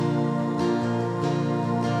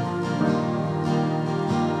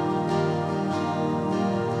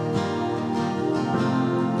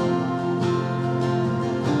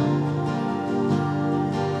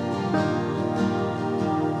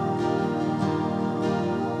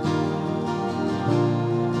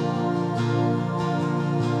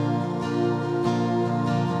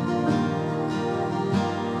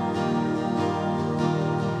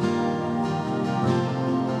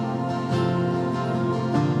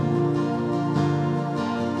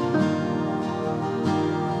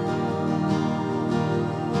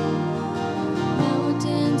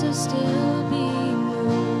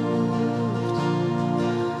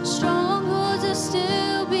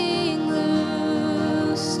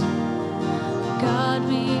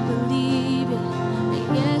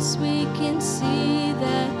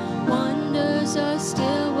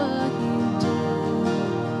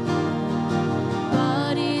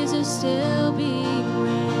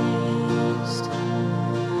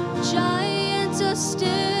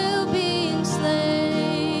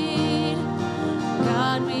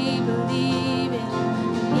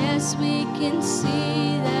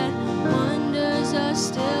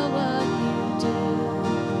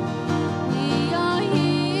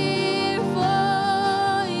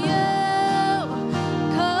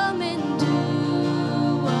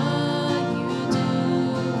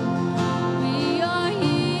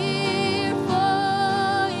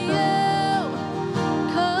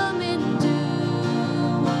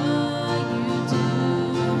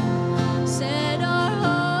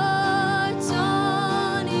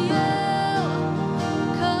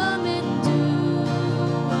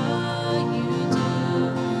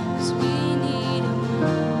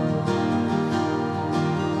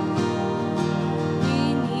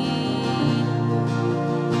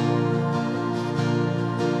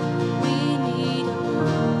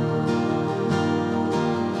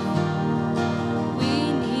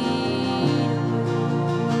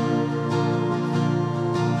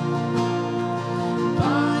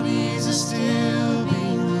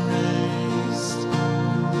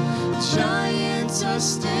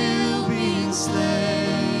been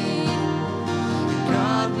slain.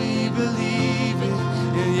 God, we believe it,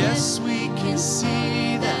 and yes, we can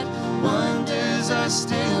see that wonders are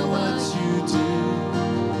still what you do.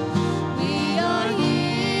 We are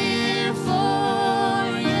here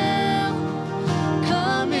for you.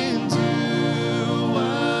 Come and do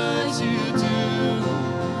what you do.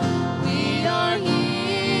 We are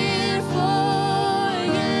here for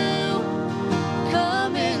you.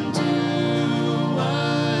 Come and do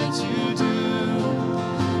what you do.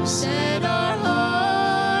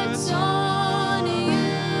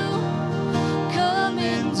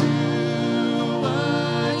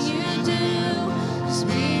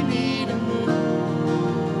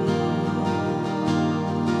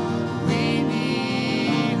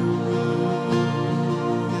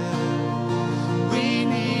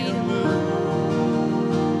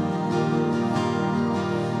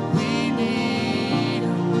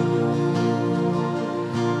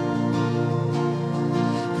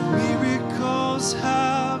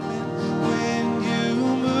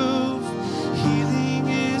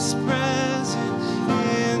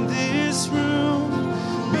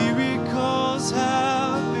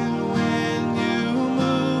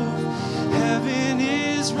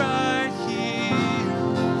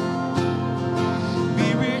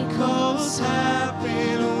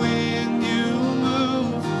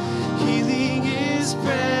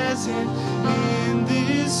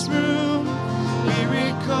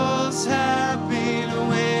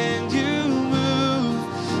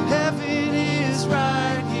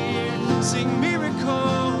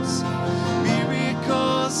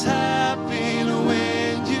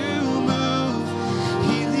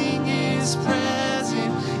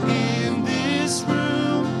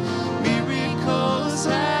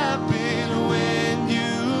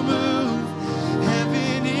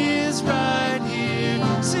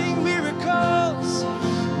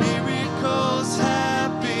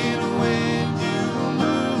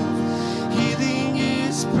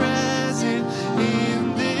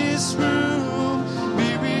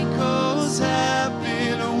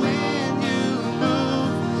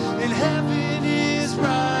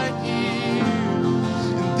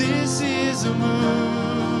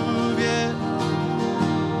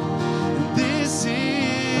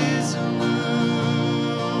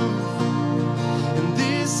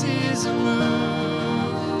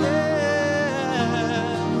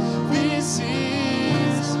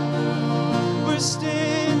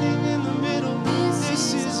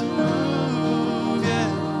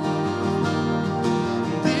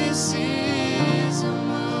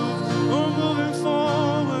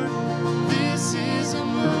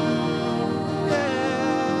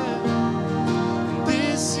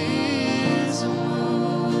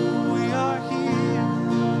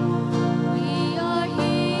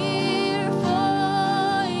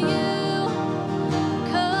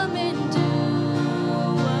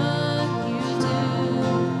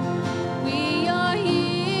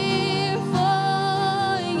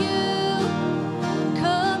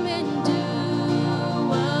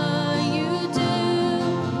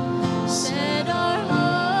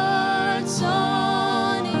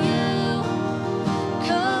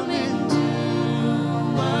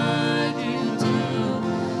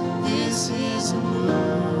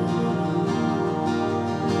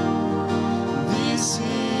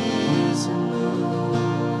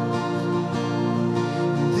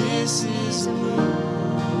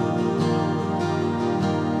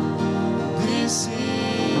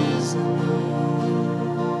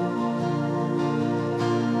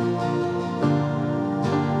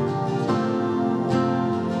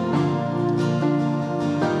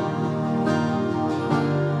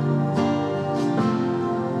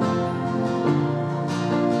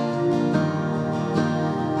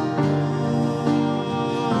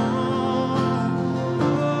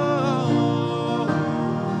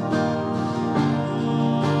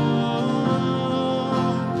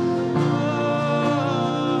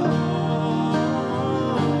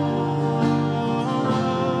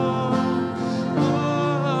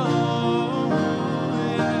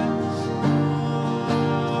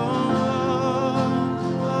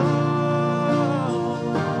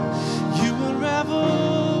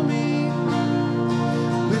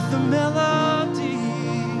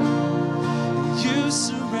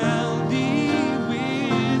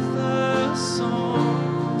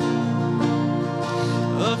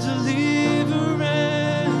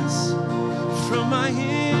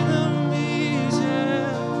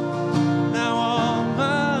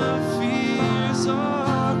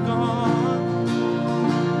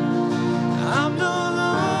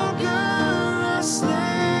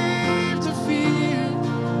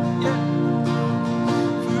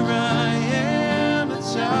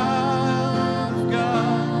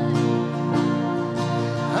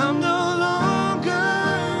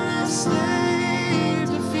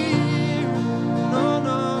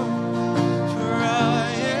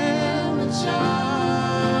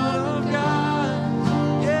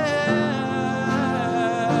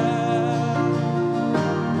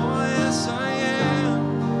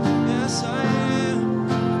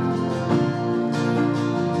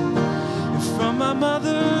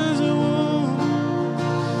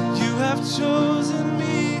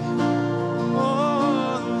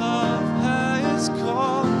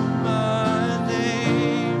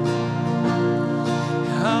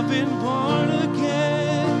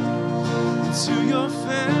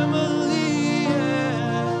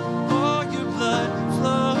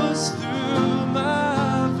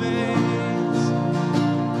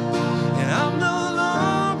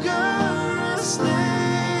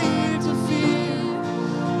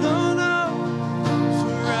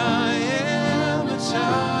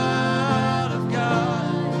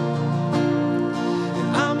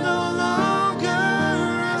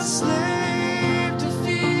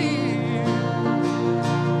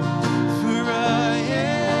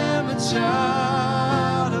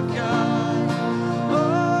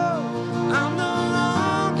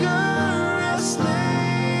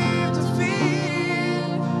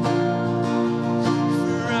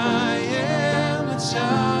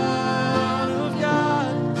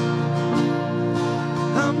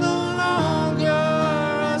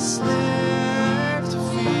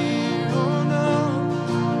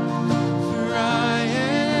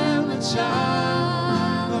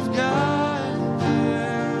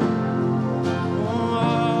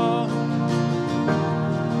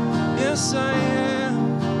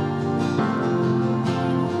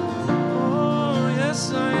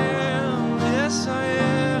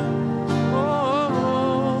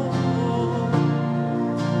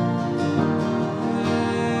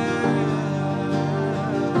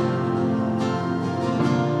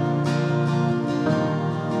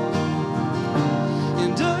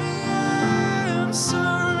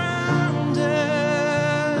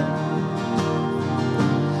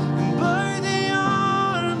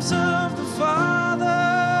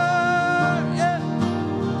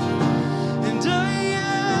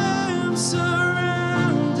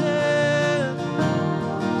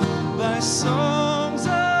 songs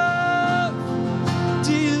of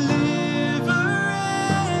deliverance.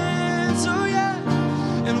 Oh yeah,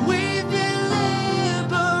 and we've been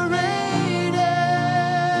liberated,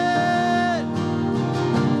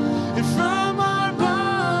 and from our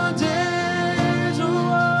bondage.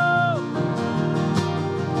 Oh,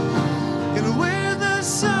 and we're the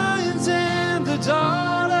sons and the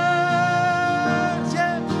daughters.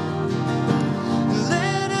 Yeah,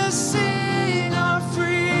 let us sing our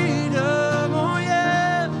freedom. Oh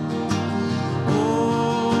yeah. Oh,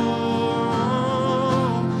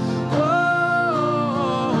 oh,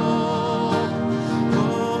 oh, oh,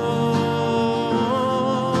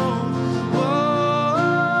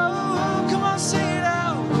 oh. Come on, sing it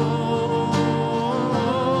out.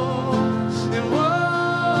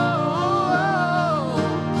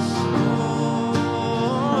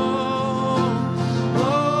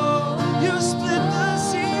 Oh, and you split the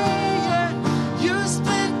sea, yeah. You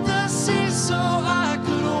split the sea so I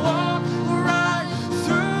could walk right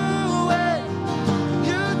through it.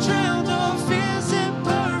 You drowned all fears in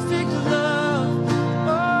perfect love.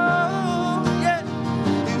 Oh, yeah.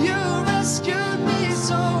 And you rescued me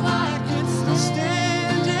so I could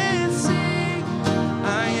stand and sing.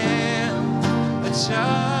 I am a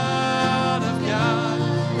child of God.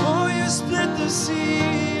 Oh, you split the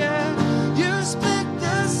sea, yeah. You split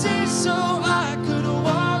the sea so I could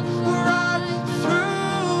walk right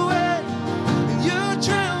through it. And you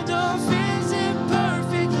drowned all fears in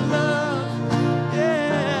perfect love,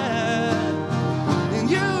 yeah. And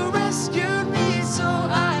you rescued me so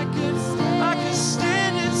I could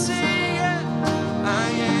stand and sing, yeah. I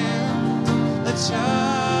am a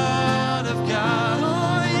child of God.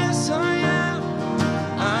 Oh yes, I am.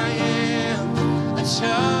 I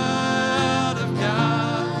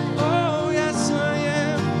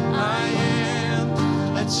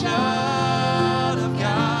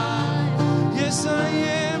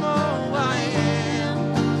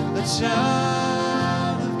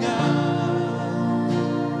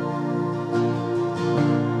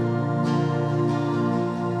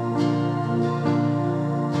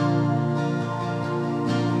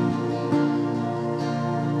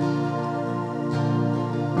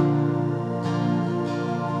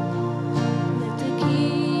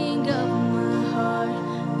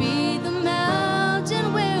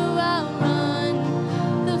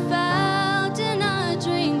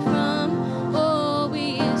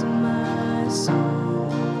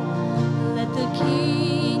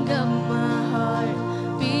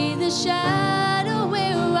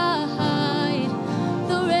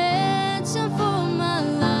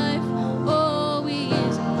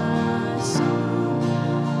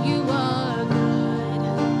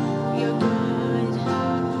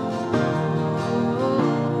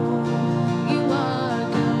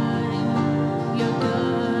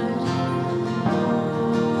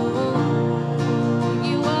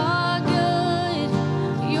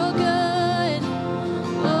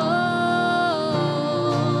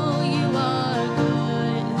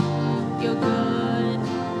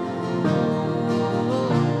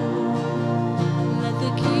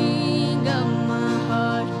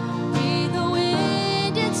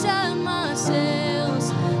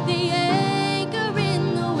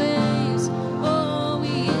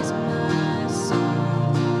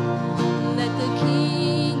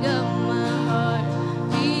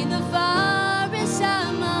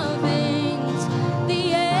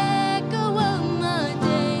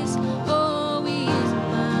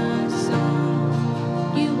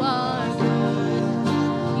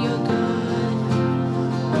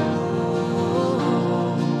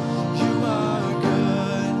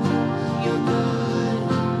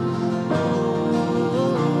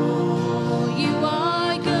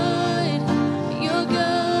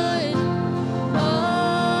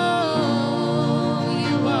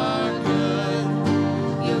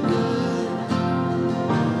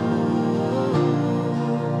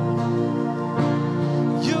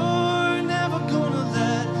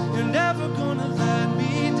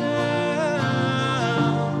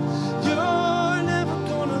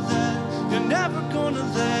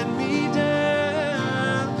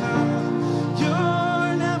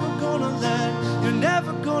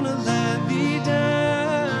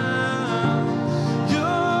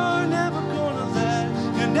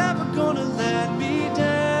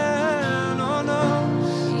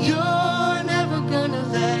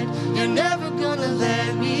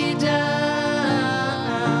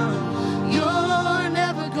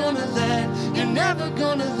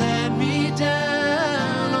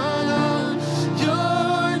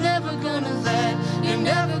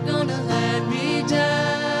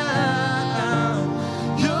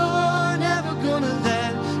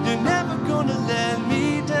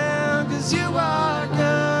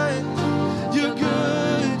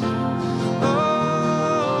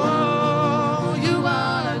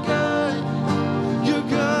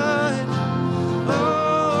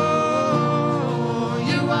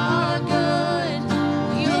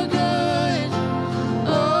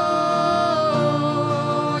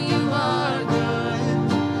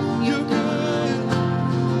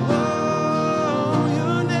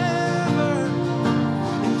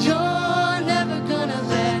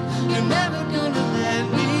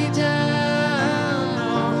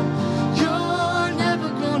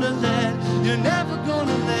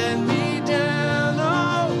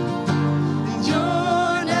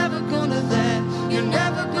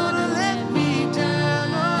never gonna let me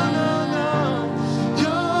down. No, no, no.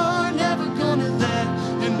 You're never gonna let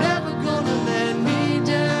me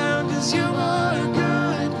down. 'Cause you are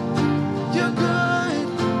good. You're good.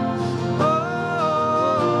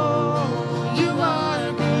 Oh, you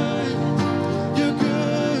are good. You're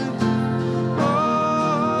good.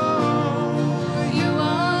 Oh, you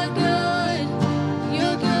are good.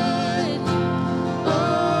 You're good. Oh,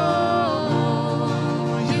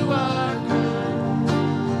 you are good.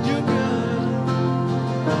 You're good.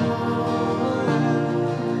 Oh,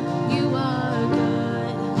 You are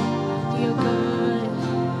good. You're good.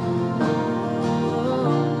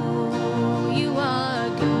 Oh, you are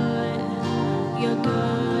good. You're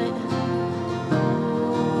good. Oh,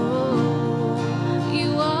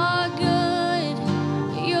 you are good.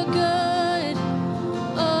 You're good.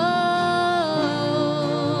 Oh,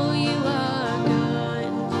 you are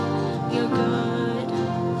good. You're good.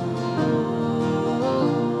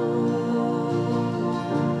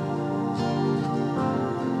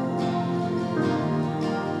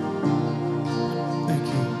 Thank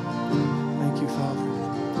you. Thank you, Father.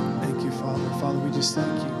 Thank you, Father. Father, we just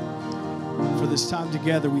thank you for this time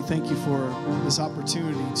together. We thank you for this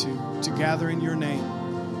opportunity to gather in your name,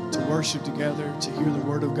 to worship together, to hear the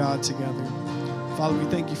word of God together. Father, we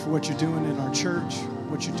thank you for what you're doing in our church,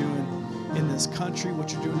 what you're doing in this country,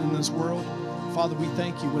 what you're doing in this world. Father, we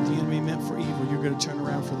thank you what the enemy meant for evil, you're going to turn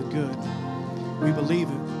around for the good. We believe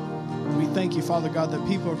it. We thank you, Father God, that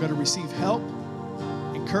people are going to receive help,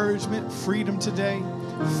 encouragement, freedom today,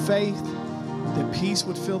 faith, that peace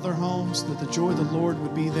would fill their homes, that the joy of the Lord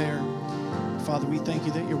would be there. Father, we thank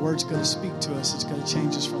you that your word's going to speak to us. It's going to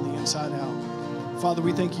change us from the inside out. Father,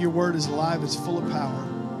 we thank you your word is alive, it's full of power,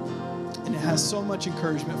 and it has so much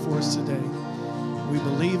encouragement for us today. We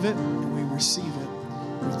believe it and we receive it.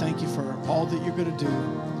 We thank you for all that you're going to do.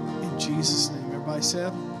 In Jesus' name. Everybody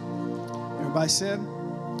said?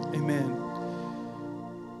 Amen.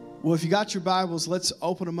 Well, if you got your Bibles, let's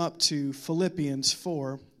open them up to Philippians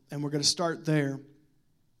 4, and we're going to start there.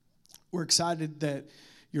 We're excited that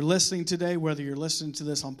you're listening today, whether you're listening to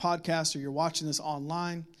this on podcast or you're watching this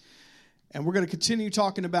online. And we're going to continue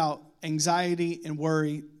talking about anxiety and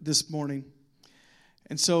worry this morning.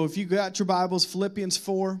 And so if you got your Bibles, Philippians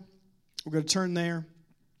 4, we're going to turn there.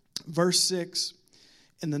 Verse 6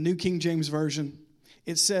 in the New King James Version,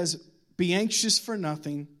 it says, "Be anxious for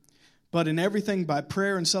nothing, but in everything by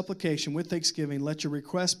prayer and supplication with thanksgiving, let your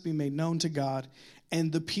requests be made known to God,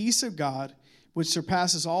 and the peace of God, which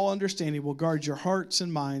surpasses all understanding, will guard your hearts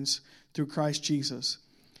and minds through Christ Jesus.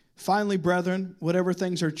 Finally, brethren, whatever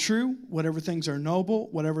things are true, whatever things are noble,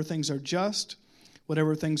 whatever things are just,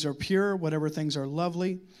 whatever things are pure, whatever things are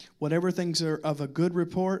lovely, whatever things are of a good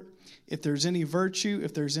report, if there's any virtue,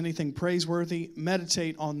 if there's anything praiseworthy,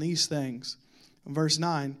 meditate on these things." Verse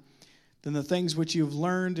 9, "Then the things which you have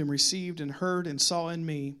learned and received and heard and saw in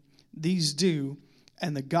me, these do,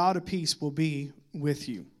 and the God of peace will be with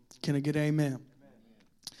you." Can I get amen?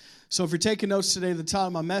 So if you're taking notes today, the title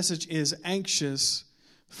of my message is Anxious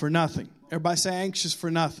for Nothing. Everybody say anxious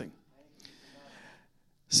for nothing.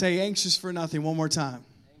 Say anxious for nothing one more time.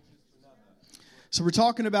 So we're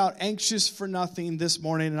talking about anxious for nothing this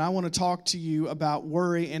morning, and I want to talk to you about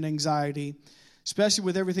worry and anxiety, especially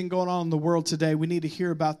with everything going on in the world today. We need to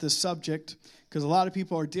hear about this subject because a lot of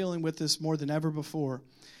people are dealing with this more than ever before.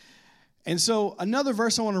 And so another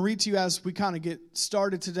verse I want to read to you as we kind of get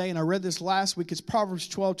started today, and I read this last week. It's Proverbs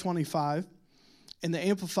 12:25. In the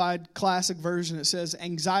Amplified Classic Version, it says,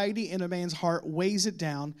 "Anxiety in a man's heart weighs it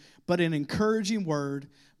down, but an encouraging word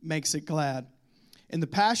makes it glad." In the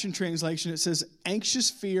Passion Translation, it says,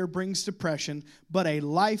 "Anxious fear brings depression, but a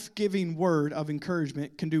life-giving word of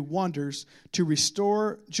encouragement can do wonders to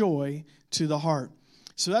restore joy to the heart."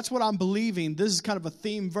 So that's what I'm believing. This is kind of a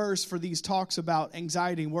theme verse for these talks about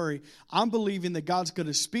anxiety and worry. I'm believing that God's going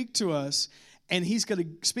to speak to us, and he's going to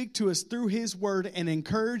speak to us through his word, an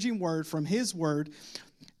encouraging word from his word.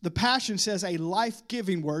 The Passion says a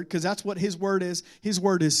life-giving word, because that's what his word is. His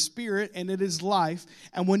word is spirit, and it is life.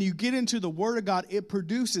 And when you get into the word of God, it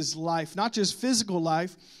produces life, not just physical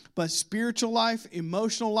life, but spiritual life,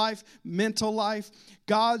 emotional life, mental life.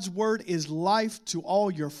 God's word is life to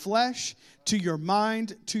all your flesh, to your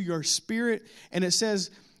mind, to your spirit. And it says,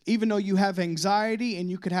 even though you have anxiety and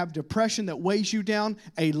you could have depression that weighs you down,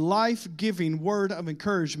 a life-giving word of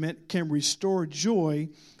encouragement can restore joy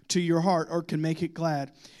to your heart or can make it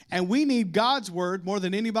glad. And we need God's word more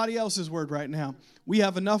than anybody else's word right now. We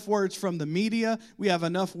have enough words from the media. We have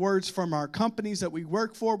enough words from our companies that we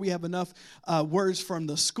work for. We have enough words from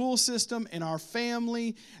the school system and our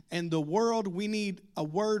family and the world. We need a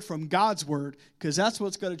word from God's word, because that's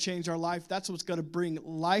what's going to change our life. That's what's going to bring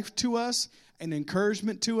life to us and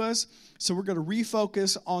encouragement to us. So we're going to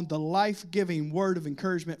refocus on the life-giving word of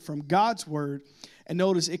encouragement from God's word. And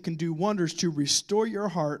notice it can do wonders to restore your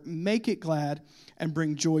heart, make it glad, and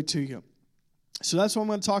bring joy to you. So that's what I'm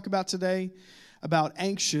going to talk about today, about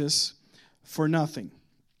anxious for nothing.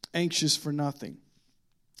 Anxious for nothing.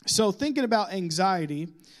 So thinking about anxiety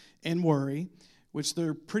and worry, which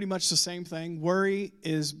they're pretty much the same thing. Worry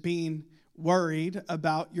is being worried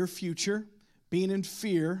about your future, being in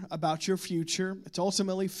fear about your future. It's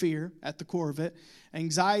ultimately fear at the core of it.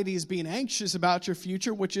 Anxiety is being anxious about your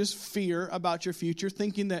future, which is fear about your future,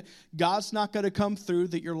 thinking that God's not going to come through,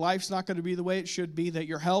 that your life's not going to be the way it should be, that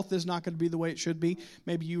your health is not going to be the way it should be.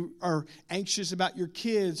 Maybe you are anxious about your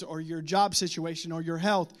kids or your job situation or your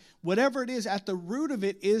health. Whatever it is, at the root of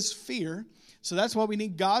it is fear. So that's why we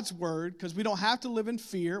need God's word, because we don't have to live in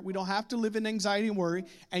fear. We don't have to live in anxiety and worry,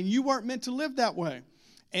 and you weren't meant to live that way.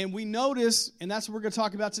 And we notice, and that's what we're going to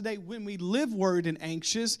talk about today, when we live worried and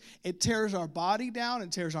anxious, it tears our body down,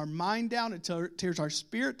 it tears our mind down, it tears our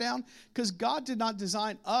spirit down, because God did not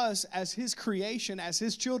design us as his creation, as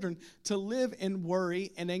his children, to live in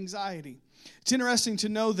worry and anxiety. It's interesting to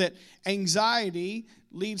know that anxiety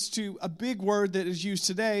leads to a big word that is used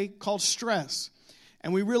today called stress.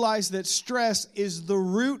 And we realize that stress is the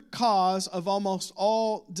root cause of almost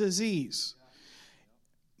all disease.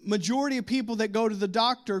 Majority of people that go to the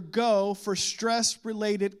doctor go for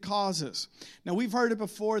stress-related causes. Now, we've heard it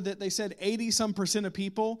before that they said 80% of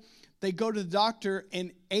people, they go to the doctor,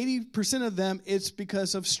 and 80% of them, it's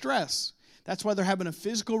because of stress. That's why they're having a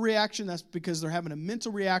physical reaction. That's because they're having a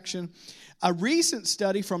mental reaction. A recent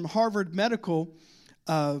study from Harvard Medical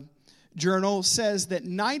Journal says that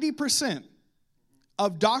 90%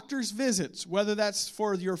 of doctors' visits, whether that's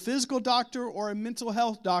for your physical doctor or a mental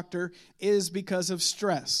health doctor, is because of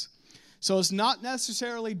stress. So it's not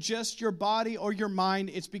necessarily just your body or your mind.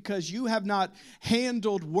 It's because you have not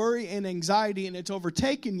handled worry and anxiety, and it's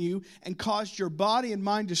overtaken you and caused your body and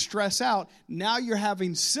mind to stress out. Now you're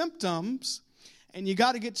having symptoms, and you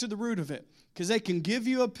got to get to the root of it. Because they can give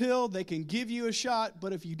you a pill, they can give you a shot,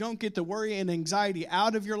 but if you don't get the worry and anxiety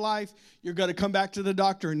out of your life, you're going to come back to the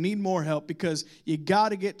doctor and need more help, because you got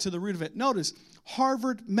to get to the root of it. Notice,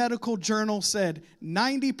 Harvard Medical Journal said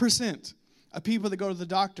 90% of people that go to the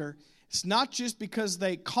doctor, it's not just because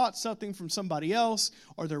they caught something from somebody else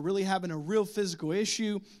or they're really having a real physical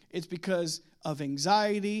issue. It's because of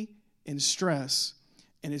anxiety and stress,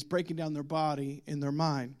 and it's breaking down their body and their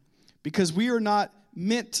mind. Because we are not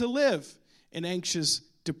meant to live in anxious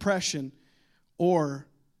depression or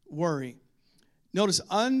worry. Notice,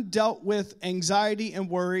 undealt with anxiety and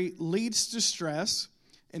worry leads to stress,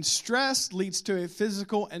 and stress leads to a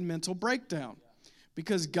physical and mental breakdown,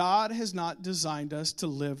 because God has not designed us to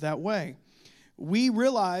live that way. We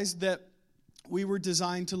realize that we were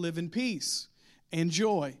designed to live in peace and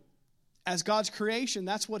joy. As God's creation,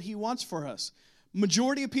 that's what he wants for us.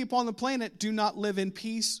 Majority of people on the planet do not live in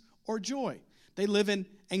peace or joy. They live in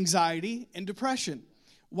anxiety and depression.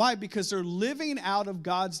 Why? Because they're living out of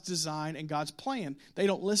God's design and God's plan. They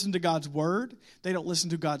don't listen to God's word. They don't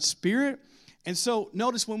listen to God's spirit. And so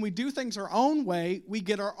notice, when we do things our own way, we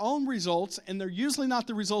get our own results, and they're usually not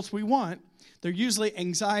the results we want. They're usually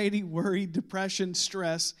anxiety, worry, depression,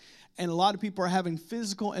 stress. And a lot of people are having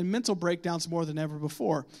physical and mental breakdowns more than ever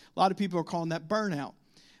before. A lot of people are calling that burnout.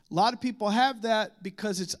 A lot of people have that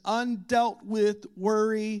because it's undealt with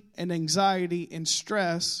worry and anxiety and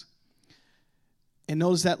stress. And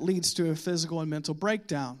notice that leads to a physical and mental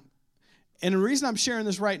breakdown. And the reason I'm sharing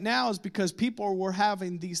this right now is because people were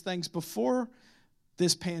having these things before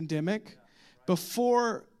this pandemic,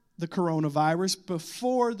 before the coronavirus,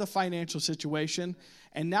 before the financial situation.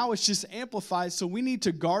 And now it's just amplified. So we need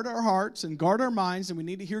to guard our hearts and guard our minds, and we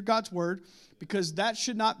need to hear God's word, because that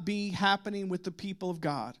should not be happening with the people of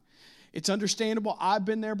God. It's understandable. I've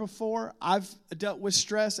been there before. I've dealt with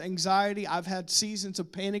stress, anxiety. I've had seasons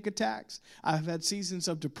of panic attacks. I've had seasons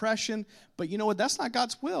of depression. But you know what? That's not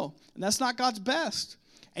God's will, and that's not God's best.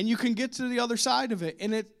 And you can get to the other side of it.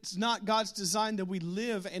 And it's not God's design that we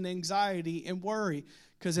live in anxiety and worry,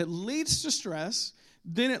 because it leads to stress.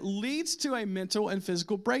 Then it leads to a mental and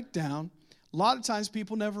physical breakdown. A lot of times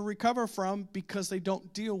people never recover from, because they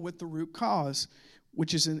don't deal with the root cause,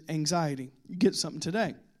 which is anxiety. You get something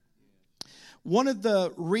today. One of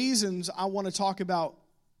the reasons I want to talk about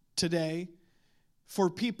today for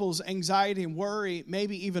people's anxiety and worry,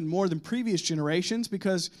 maybe even more than previous generations,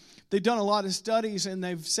 because they've done a lot of studies and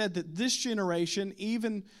they've said that this generation,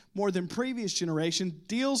 even more than previous generation,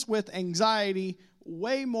 deals with anxiety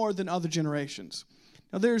way more than other generations.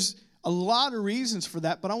 Now, there's a lot of reasons for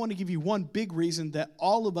that, but I want to give you one big reason that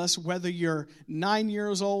all of us, whether you're 9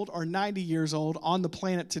 years old or 90 years old on the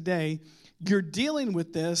planet today, you're dealing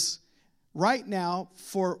with this right now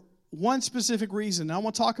for one specific reason. And I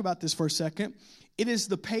want to talk about this for a second. It is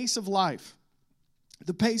the pace of life.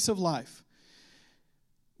 The pace of life.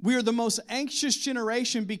 We are the most anxious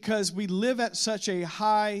generation because we live at such a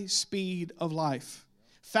high speed of life,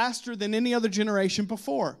 faster than any other generation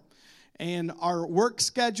before. And our work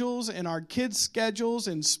schedules and our kids' schedules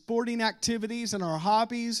and sporting activities and our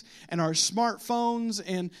hobbies and our smartphones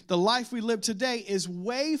and the life we live today is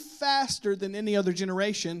way faster than any other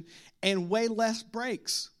generation, and way less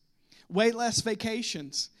breaks, way less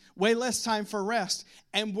vacations, way less time for rest.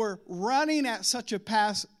 And we're running at such a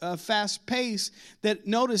fast pace that,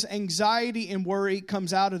 notice, anxiety and worry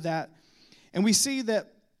comes out of that. And we see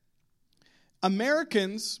that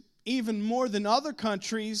Americans, even more than other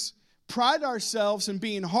countries, pride ourselves in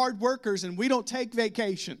being hard workers, and we don't take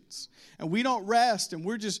vacations, and we don't rest, and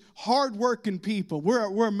we're just hard-working people.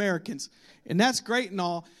 We're Americans, and that's great and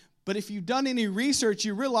all. But if you've done any research,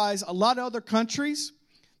 you realize a lot of other countries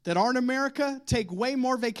that aren't America take way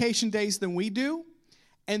more vacation days than we do,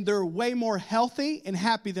 and they're way more healthy and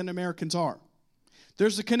happy than Americans are.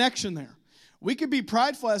 There's a connection there. We could be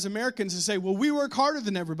prideful as Americans and say, well, we work harder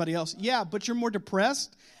than everybody else. Yeah, but you're more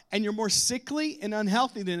depressed and you're more sickly and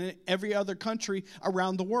unhealthy than every other country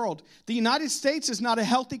around the world. The United States is not a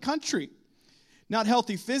healthy country. Not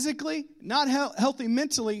healthy physically, not healthy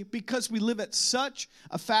mentally, because we live at such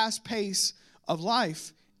a fast pace of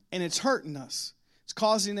life, and it's hurting us. It's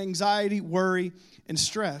causing anxiety, worry, and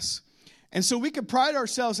stress. And so we can pride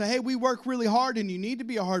ourselves and say, hey, we work really hard, and you need to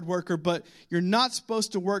be a hard worker, but you're not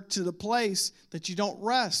supposed to work to the place that you don't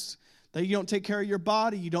rest, that you don't take care of your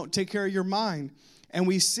body, you don't take care of your mind. And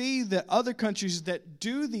we see that other countries that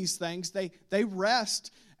do these things, they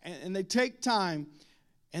rest and they take time,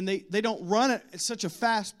 and they don't run at such a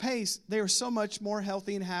fast pace. They are so much more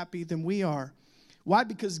healthy and happy than we are. Why?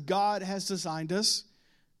 Because God has designed us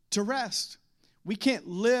to rest. We can't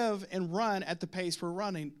live and run at the pace we're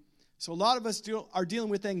running. So a lot of us are dealing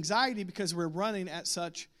with anxiety because we're running at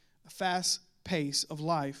such a fast pace of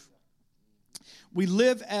life. We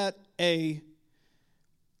live at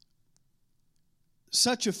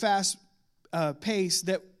such a fast pace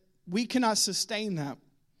that we cannot sustain that.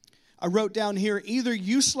 I wrote down here, either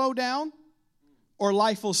you slow down or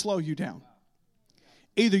life will slow you down.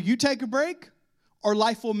 Either you take a break or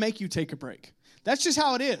life will make you take a break. That's just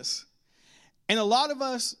how it is. And a lot of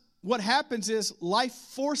us, what happens is life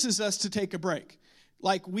forces us to take a break.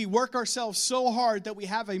 Like we work ourselves so hard that we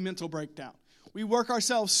have a mental breakdown. We work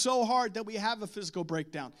ourselves so hard that we have a physical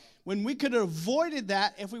breakdown. When we could have avoided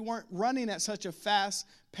that if we weren't running at such a fast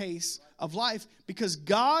pace of life, because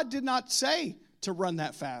God did not say to run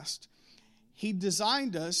that fast. He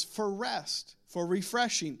designed us for rest, for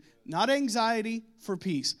refreshing, not anxiety, for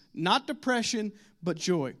peace, not depression, but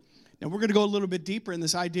joy. Now, we're going to go a little bit deeper in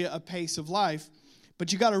this idea of pace of life,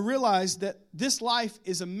 but you got to realize that this life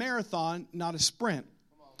is a marathon, not a sprint.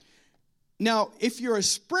 Now, if you're a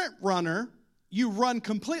sprint runner, you run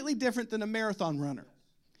completely different than a marathon runner.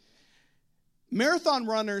 Marathon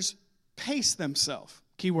runners pace themselves,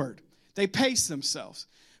 key word. They pace themselves.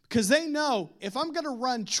 Because they know if I'm going to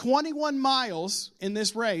run 21 miles in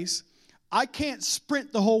this race, I can't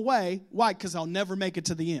sprint the whole way. Why? Because I'll never make it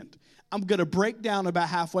to the end. I'm going to break down about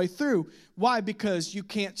halfway through. Why? Because you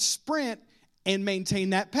can't sprint and maintain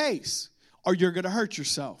that pace, or you're going to hurt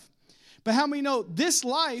yourself. But how many know this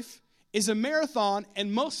life is a marathon,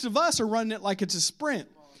 and most of us are running it like it's a sprint?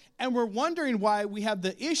 And we're wondering why we have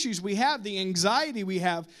the issues we have, the anxiety we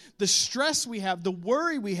have, the stress we have, the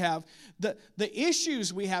worry we have, the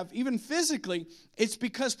issues we have, even physically. It's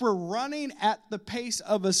because we're running at the pace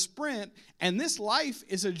of a sprint, and this life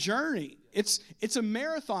is a journey. It's a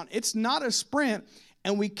marathon. It's not a sprint,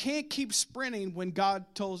 and we can't keep sprinting when God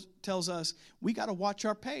tells us we got to watch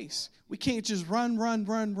our pace. We can't just run.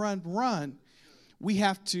 We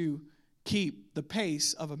have to keep the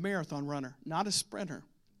pace of a marathon runner, not a sprinter.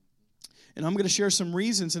 And I'm going to share some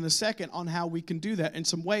reasons in a second on how we can do that and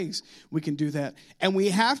some ways we can do that. And we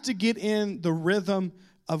have to get in the rhythm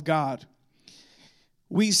of God.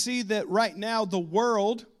 We see that right now the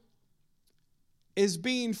world is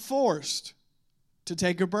being forced to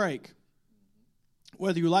take a break.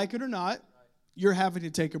 Whether you like it or not, you're having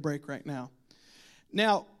to take a break right now.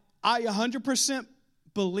 Now, I 100%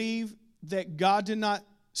 believe that God did not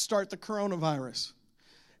start the coronavirus.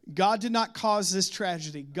 God did not cause this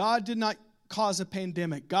tragedy. God did not cause a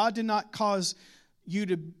pandemic. God did not cause you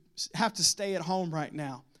to have to stay at home right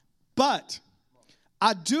now. But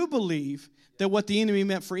I do believe that what the enemy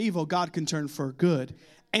meant for evil, God can turn for good.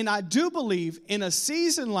 And I do believe in a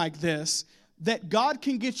season like this that God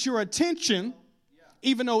can get your attention,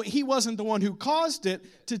 even though he wasn't the one who caused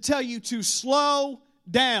it, to tell you to slow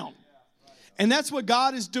down. And that's what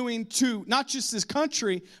God is doing to not just this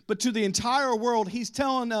country, but to the entire world. He's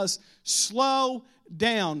telling us, slow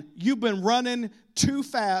down. You've been running too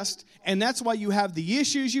fast, and that's why you have the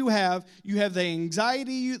issues you have. You have the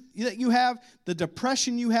anxiety that you have, the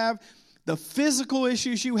depression you have, the physical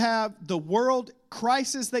issues you have, the world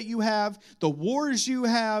crisis that you have, the wars you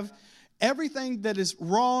have. Everything that is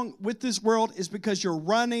wrong with this world is because you're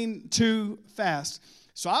running too fast.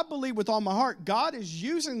 So I believe with all my heart, God is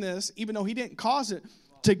using this, even though he didn't cause it,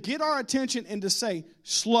 to get our attention and to say,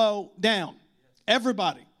 slow down,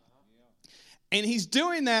 everybody. And he's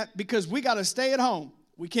doing that because we got to stay at home.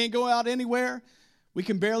 We can't go out anywhere. We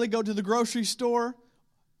can barely go to the grocery store.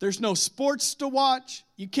 There's no sports to watch.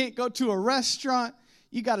 You can't go to a restaurant.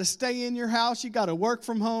 You got to stay in your house. You got to work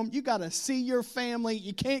from home. You got to see your family.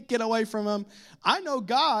 You can't get away from them. I know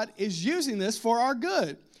God is using this for our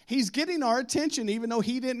good. He's getting our attention even though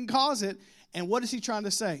he didn't cause it. And what is he trying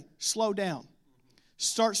to say? Slow down.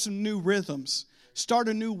 Start some new rhythms. Start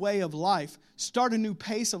a new way of life. Start a new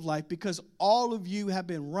pace of life because all of you have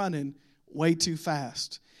been running way too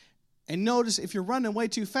fast. And notice if you're running way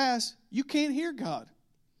too fast, you can't hear God.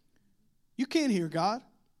 You can't hear God.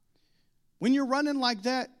 When you're running like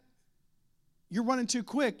that, you're running too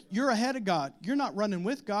quick. You're ahead of God. You're not running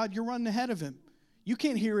with God. You're running ahead of him. You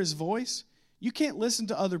can't hear his voice. You can't listen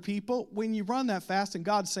to other people. When you run that fast and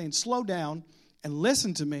God's saying, slow down and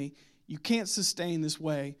listen to me, you can't sustain this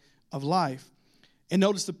way of life. And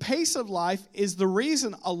notice the pace of life is the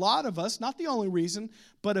reason a lot of us, not the only reason,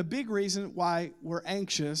 but a big reason why we're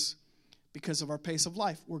anxious because of our pace of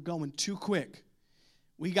life. We're going too quick.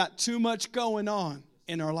 We got too much going on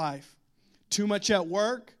in our life. Too much at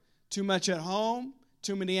work, too much at home,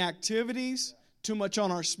 too many activities, too much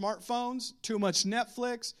on our smartphones, too much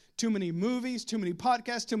Netflix, too many movies, too many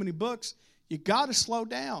podcasts, too many books. You got to slow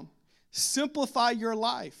down. Simplify your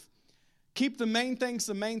life. Keep the main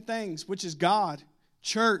things, which is God,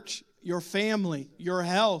 church, your family, your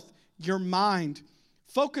health, your mind.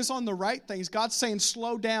 Focus on the right things. God's saying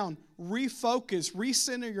slow down, refocus,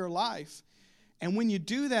 recenter your life. And when you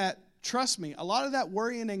do that, trust me, a lot of that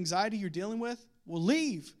worry and anxiety you're dealing with will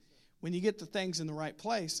leave when you get the things in the right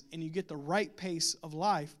place and you get the right pace of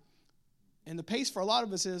life. And the pace for a lot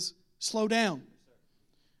of us is slow down.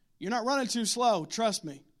 You're not running too slow, trust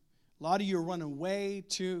me. A lot of you are running way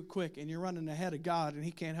too quick and you're running ahead of God and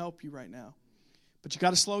he can't help you right now. But you got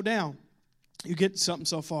to slow down. You get something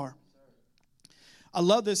so far. I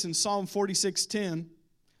love this in Psalm 46:10.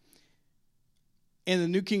 In the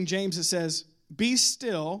New King James it says, be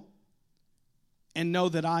still and know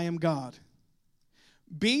that I am God.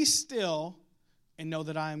 Be still and know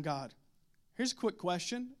that I am God. Here's a quick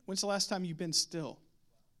question. When's the last time you've been still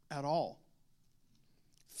at all?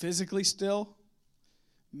 Physically still?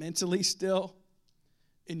 Mentally still?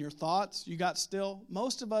 In your thoughts, you got still?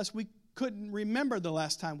 Most of us, we couldn't remember the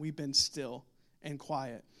last time we've been still and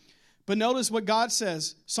quiet. But notice what God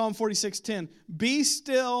says, Psalm 46:10. Be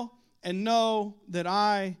still and know that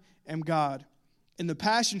I am God. In the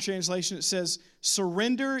Passion Translation, it says,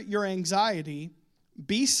 surrender your anxiety,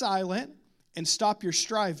 be silent, and stop your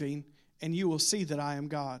striving, and you will see that I am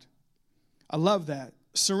God. I love that.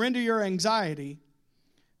 Surrender your anxiety,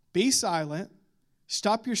 be silent,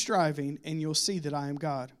 stop your striving, and you'll see that I am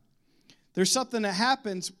God. There's something that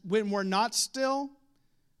happens when we're not still,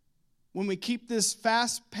 when we keep this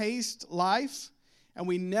fast-paced life, and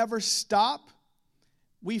we never stop,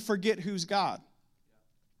 we forget who's God.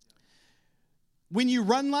 When you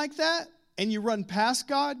run like that, and you run past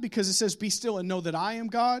God, because it says, be still and know that I am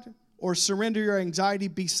God, or surrender your anxiety,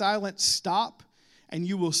 be silent, stop, and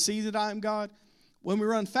you will see that I am God. When we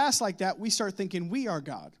run fast like that, we start thinking we are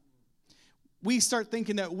God. We start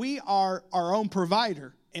thinking that we are our own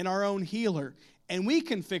provider and our own healer, and we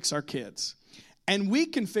can fix our kids, and we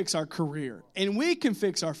can fix our career, and we can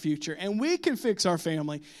fix our future, and we can fix our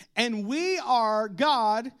family, and we are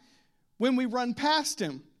God when we run past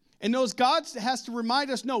him. And those God has to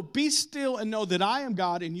remind us, no, be still and know that I am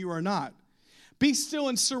God and you are not. Be still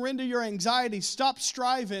and surrender your anxiety. Stop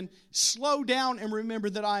striving. Slow down and remember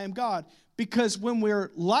that I am God. Because when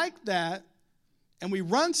we're like that and we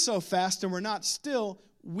run so fast and we're not still,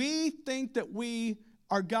 we think that we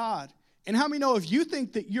are God. And how many know if you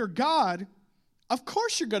think that you're God, of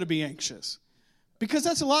course you're going to be anxious, because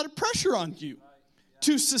that's a lot of pressure on you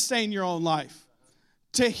to sustain your own life,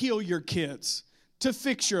 to heal your kids, to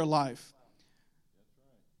fix your life.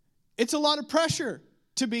 It's a lot of pressure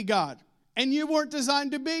to be God. And you weren't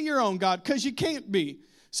designed to be your own God, because you can't be.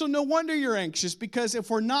 So no wonder you're anxious, because if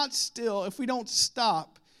we're not still, if we don't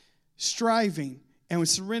stop striving and we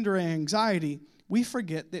surrender anxiety, we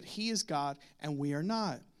forget that He is God and we are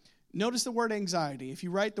not. Notice the word anxiety. If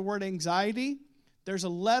you write the word anxiety, there's a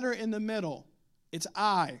letter in the middle. It's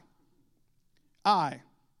I. I.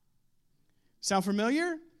 Sound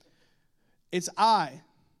familiar? It's I.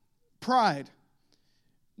 Pride.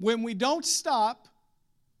 When we don't stop,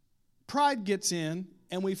 pride gets in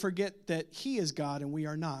and we forget that He is God and we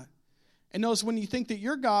are not. And notice when you think that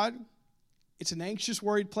you're God, it's an anxious,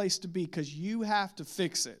 worried place to be, because you have to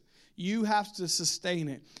fix it. You have to sustain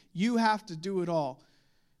it. You have to do it all.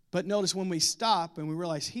 But notice when we stop and we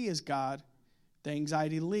realize He is God, the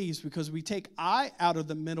anxiety leaves, because we take I out of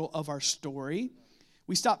the middle of our story.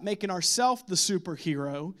 We stop making ourselves the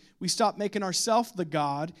superhero. We stop making ourselves the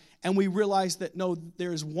God, and we realize that, no,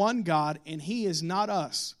 there is one God, and He is not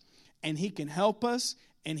us. And He can help us,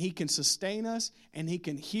 and He can sustain us, and He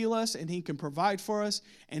can heal us, and He can provide for us,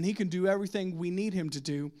 and He can do everything we need Him to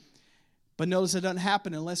do. But notice it doesn't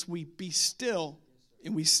happen unless we be still,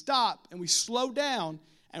 and we stop, and we slow down,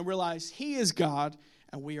 and realize He is God,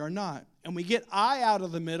 and we are not. And we get I out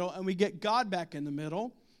of the middle, and we get God back in the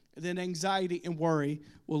middle, and then anxiety and worry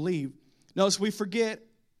will leave. Notice we forget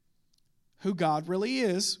who God really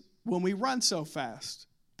is when we run so fast.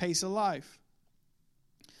 Pace of life.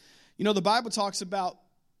 You know, the Bible talks about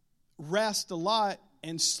rest a lot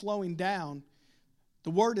and slowing down.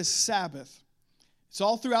 The word is Sabbath. It's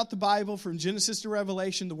all throughout the Bible, from Genesis to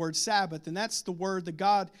Revelation, the word Sabbath. And that's the word that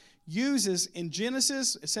God uses in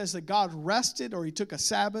Genesis. It says that God rested, or He took a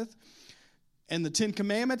Sabbath. And the Ten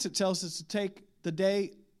Commandments, it tells us to take the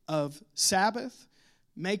day of Sabbath,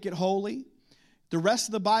 make it holy. The rest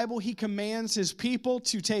of the Bible, He commands His people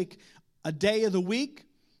to take a day of the week,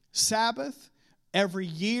 Sabbath, every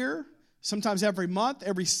year, sometimes every month,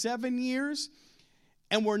 every 7 years.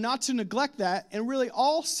 And we're not to neglect that. And really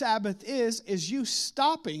all Sabbath is you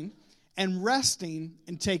stopping and resting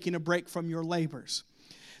and taking a break from your labors.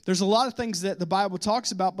 There's a lot of things that the Bible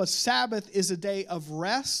talks about, but Sabbath is a day of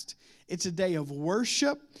rest. It's a day of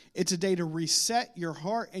worship. It's a day to reset your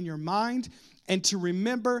heart and your mind, and to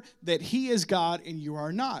remember that He is God and you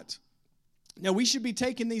are not. Now, we should be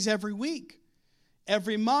taking these every week,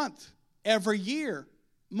 every month, every year,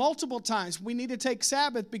 multiple times. We need to take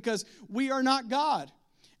Sabbath because we are not God.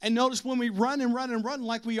 And notice when we run and run and run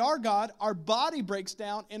like we are God, our body breaks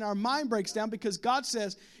down and our mind breaks down, because God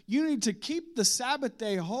says you need to keep the Sabbath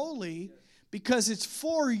day holy because it's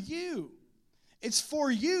for you. It's for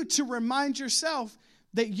you to remind yourself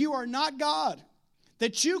that you are not God,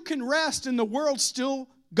 that you can rest and the world still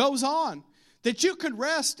goes on, that you can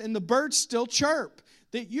rest and the birds still chirp,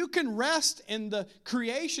 that you can rest and the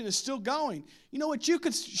creation is still going. You know what? You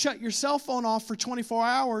could shut your cell phone off for 24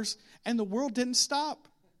 hours and the world didn't stop.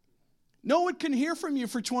 No one can hear from you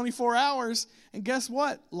for 24 hours, and guess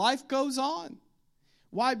what? Life goes on.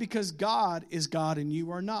 Why? Because God is God and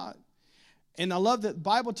you are not. And I love that the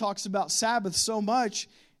Bible talks about Sabbath so much,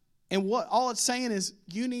 and what all it's saying is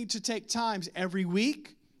you need to take times every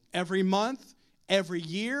week, every month, every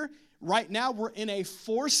year. Right now we're in a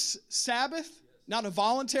forced Sabbath, not a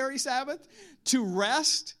voluntary Sabbath, to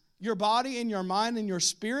rest your body and your mind and your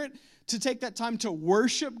spirit, to take that time to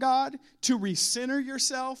worship God, to recenter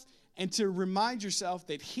yourself, and to remind yourself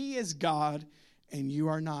that He is God and you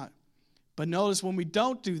are not. But notice when we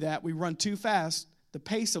don't do that, we run too fast. The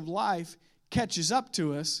pace of life catches up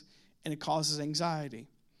to us and it causes anxiety.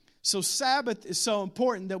 So Sabbath is so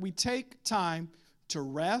important that we take time to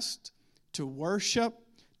rest, to worship,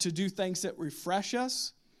 to do things that refresh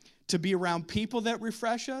us, to be around people that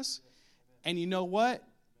refresh us. And you know what?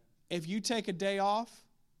 If you take a day off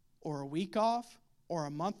or a week off or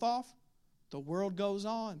a month off, the world goes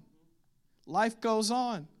on. Life goes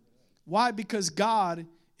on. Why? Because God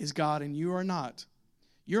is God and you are not.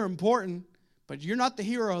 You're important, but you're not the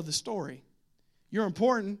hero of the story. You're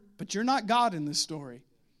important, but you're not God in this story.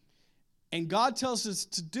 And God tells us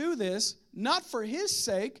to do this not for His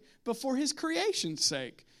sake, but for His creation's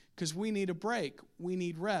sake. Because we need a break. We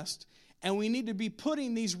need rest. And we need to be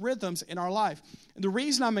putting these rhythms in our life. And the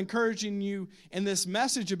reason I'm encouraging you in this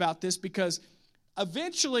message about this, because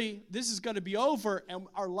eventually this is going to be over and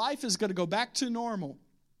our life is going to go back to normal.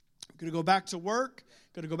 We're going to go back to work,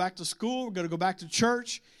 going to go back to school, we're going to go back to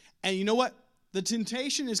church. And you know what? The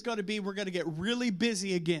temptation is going to be we're going to get really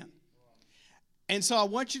busy again. And so I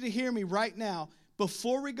want you to hear me right now.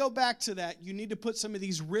 Before we go back to that, you need to put some of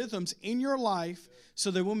these rhythms in your life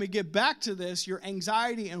so that when we get back to this, your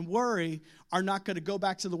anxiety and worry are not going to go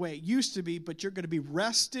back to the way it used to be, but you're going to be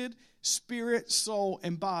rested, spirit, soul,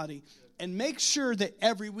 and body. And make sure that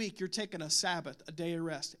every week you're taking a Sabbath, a day of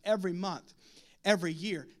rest, every month, every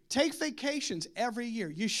year. Take vacations every year.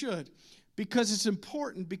 You should, because it's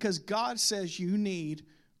important, because God says you need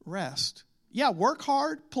rest. Yeah, work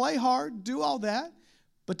hard, play hard, do all that,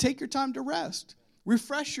 but take your time to rest.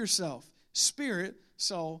 Refresh yourself, spirit,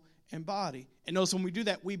 soul, and body. And notice when we do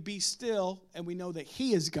that, we be still and we know that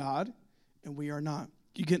He is God and we are not.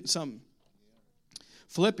 You getting something?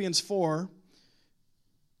 Philippians 4,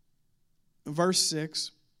 verse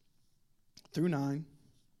 6 through 9.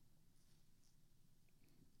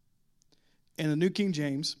 In the New King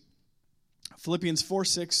James, Philippians 4,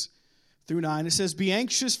 6 through 9, it says, "Be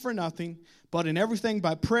anxious for nothing, but in everything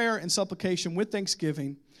by prayer and supplication with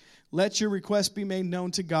thanksgiving, let your requests be made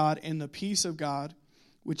known to God, and the peace of God,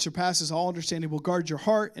 which surpasses all understanding, will guard your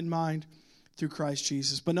heart and mind through Christ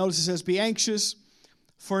Jesus." But notice it says, be anxious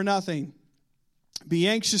for nothing. Be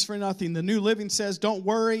anxious for nothing. The New Living says, don't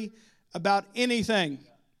worry about anything.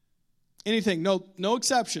 Anything. No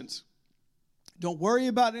exceptions. Don't worry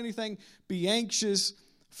about anything. Be anxious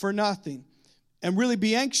for nothing. And really,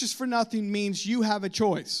 be anxious for nothing means you have a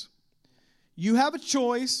choice. You have a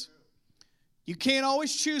choice. You can't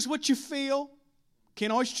always choose what you feel.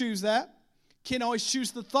 Can't always choose that. Can't always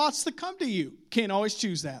choose the thoughts that come to you. Can't always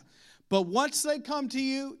choose that. But once they come to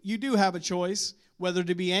you, you do have a choice whether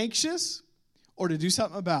to be anxious or to do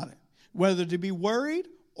something about it. Whether to be worried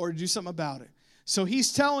or to do something about it. So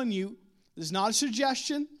he's telling you, this is not a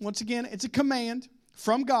suggestion. Once again, it's a command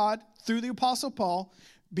from God through the Apostle Paul.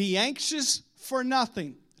 Be anxious for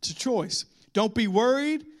nothing. It's a choice. Don't be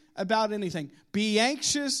worried about anything. Be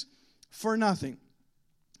anxious for nothing.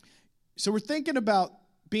 So we're thinking about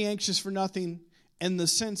be anxious for nothing in the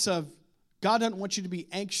sense of God doesn't want you to be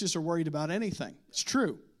anxious or worried about anything. It's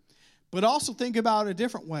true. But also think about it a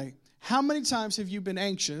different way. How many times have you been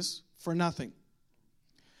anxious for nothing?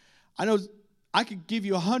 I know I could give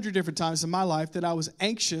you 100 different times in my life that I was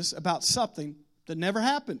anxious about something that never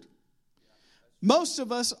happened. Most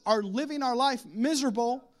of us are living our life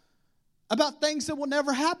miserable about things that will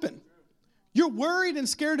never happen. You're worried and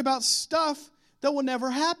scared about stuff that will never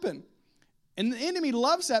happen. And the enemy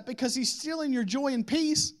loves that because he's stealing your joy and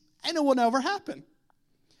peace, and it will never happen.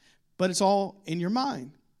 But it's all in your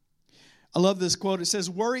mind. I love this quote. It says,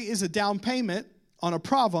 worry is a down payment on a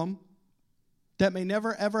problem that may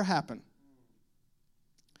never, ever happen.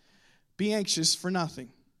 Be anxious for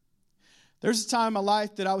nothing. There's a time in my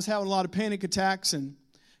life that I was having a lot of panic attacks and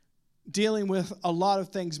dealing with a lot of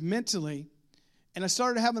things mentally. And I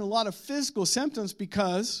started having a lot of physical symptoms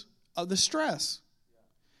because of the stress.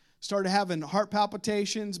 Started having heart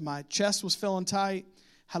palpitations. My chest was feeling tight.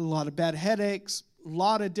 Had a lot of bad headaches. A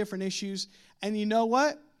lot of different issues. And you know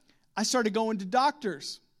what? I started going to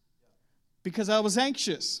doctors because I was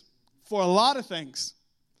anxious for a lot of things.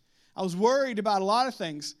 I was worried about a lot of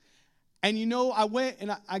things. And you know, I went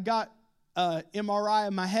and I got an MRI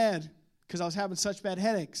in my head because I was having such bad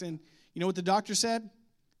headaches. And you know what the doctor said?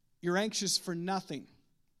 You're anxious for nothing.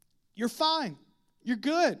 You're fine. You're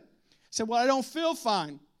good. I said, well, I don't feel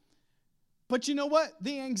fine. But you know what?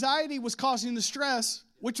 The anxiety was causing the stress,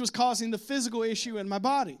 which was causing the physical issue in my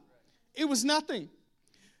body. It was nothing.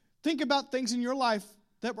 Think about things in your life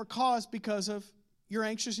that were caused because of you're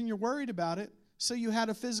anxious and you're worried about it, so you had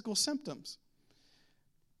a physical symptoms.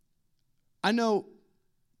 I know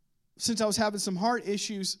since I was having some heart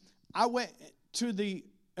issues, I went to the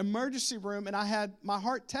emergency room and I had my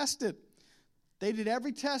heart tested. They did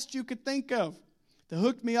every test you could think of. They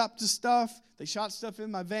hooked me up to stuff. They shot stuff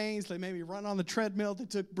in my veins. They made me run on the treadmill. They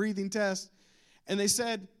took breathing tests. And they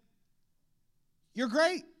said, you're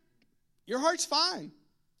great. Your heart's fine.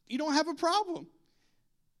 You don't have a problem.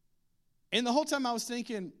 And the whole time I was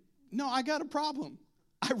thinking, no, I got a problem.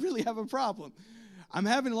 I really have a problem. I'm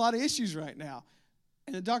having a lot of issues right now.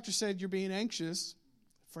 And the doctor said, you're being anxious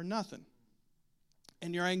for nothing.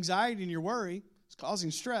 And your anxiety and your worry is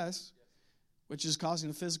causing stress, which is causing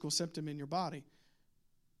a physical symptom in your body.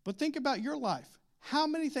 But think about your life. How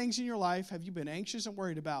many things in your life have you been anxious and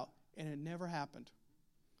worried about, and it never happened?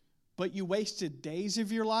 But you wasted days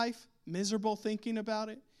of your life miserable thinking about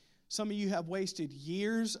it. Some of you have wasted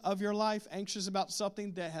years of your life anxious about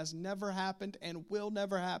something that has never happened and will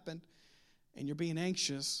never happen, and you're being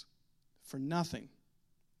anxious for nothing.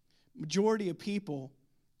 Majority of people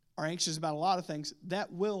are anxious about a lot of things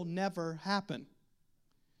that will never happen.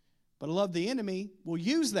 But I love the enemy will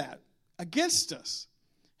use that against us.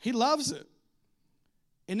 He loves it.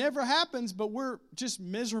 It never happens, but we're just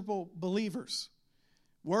miserable believers,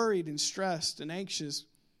 worried and stressed and anxious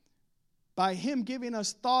by him giving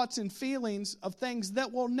us thoughts and feelings of things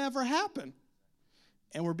that will never happen.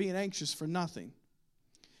 And we're being anxious for nothing.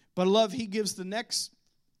 But I love he gives the next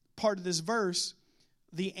part of this verse,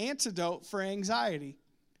 the antidote for anxiety.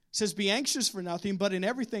 It says, be anxious for nothing, but in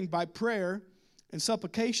everything by prayer and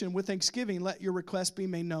supplication with thanksgiving, let your requests be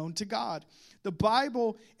made known to God. The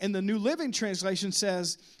Bible in the New Living Translation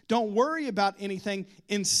says, don't worry about anything.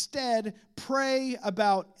 Instead, pray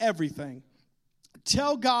about everything.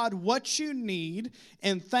 Tell God what you need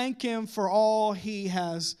and thank him for all he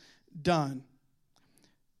has done.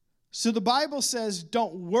 So the Bible says,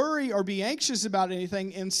 don't worry or be anxious about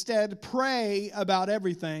anything. Instead, pray about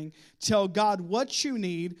everything. Tell God what you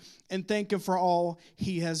need and thank him for all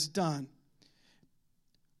he has done.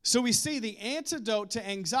 So we see the antidote to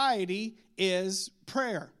anxiety is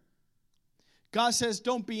prayer. God says,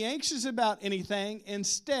 don't be anxious about anything.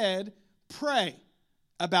 Instead, pray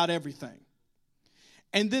about everything.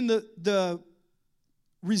 And then the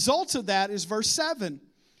result of that is verse 7.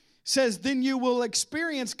 Says, then you will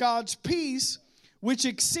experience God's peace, which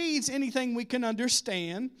exceeds anything we can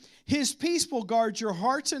understand. His peace will guard your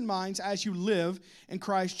hearts and minds as you live in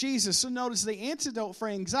Christ Jesus. So notice the antidote for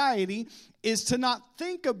anxiety is to not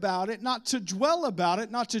think about it, not to dwell about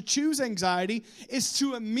it, not to choose anxiety. It's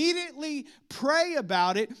to immediately pray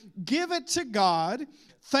about it, give it to God,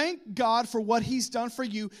 thank God for what he's done for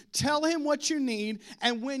you, tell him what you need,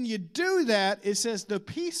 and when you do that, it says the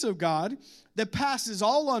peace of God that passes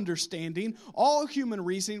all understanding, all human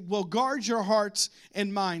reasoning, will guard your hearts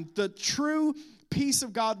and mind. The true peace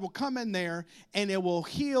of God will come in there, and it will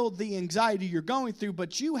heal the anxiety you're going through,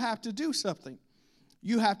 but you have to do something.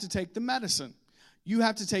 You have to take the medicine. You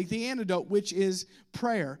have to take the antidote, which is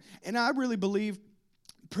prayer. And I really believe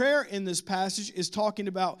prayer in this passage is talking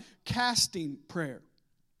about casting prayer.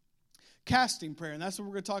 Casting prayer, and that's what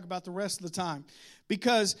we're going to talk about the rest of the time.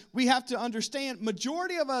 Because we have to understand,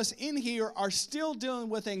 majority of us in here are still dealing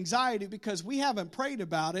with anxiety because we haven't prayed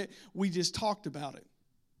about it, we just talked about it.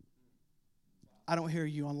 I don't hear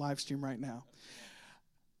you on live stream right now.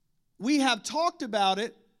 We have talked about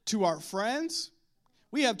it to our friends.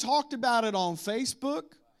 We have talked about it on Facebook.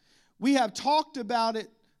 We have talked about it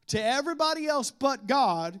to everybody else but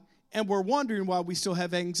God, and we're wondering why we still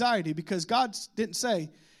have anxiety, because God didn't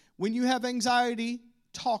say, when you have anxiety,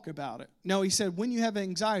 talk about it. No, he said, when you have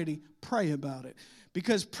anxiety, pray about it.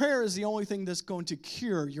 Because prayer is the only thing that's going to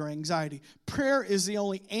cure your anxiety. Prayer is the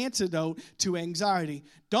only antidote to anxiety.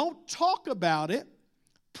 Don't talk about it,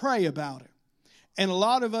 pray about it. And a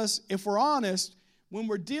lot of us, if we're honest, when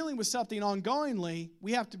we're dealing with something ongoingly,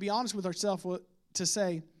 we have to be honest with ourselves to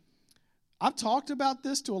say, I've talked about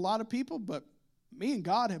this to a lot of people, but me and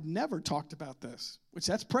God have never talked about this, which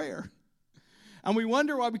that's prayer. And we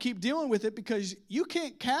wonder why we keep dealing with it, because you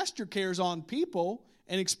can't cast your cares on people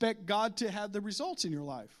and expect God to have the results in your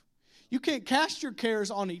life. You can't cast your cares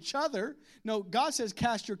on each other. No, God says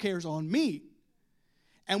cast your cares on me.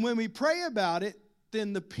 And when we pray about it,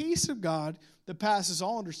 then the peace of God that passes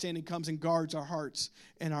all understanding comes and guards our hearts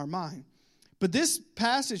and our mind. But this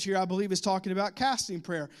passage here, I believe, is talking about casting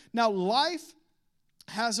prayer. Now, life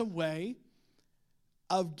has a way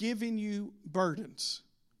of giving you burdens.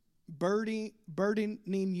 Burdening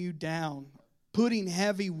you down, putting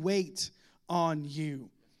heavy weight on you.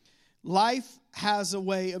 Life has a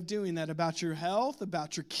way of doing that about your health,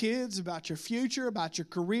 about your kids, about your future, about your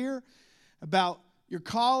career, about your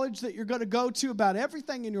college that you're going to go to, about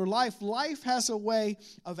everything in your life. Life has a way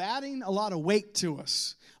of adding a lot of weight to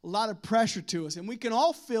us, a lot of pressure to us, and we can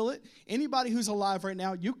all feel it. Anybody who's alive right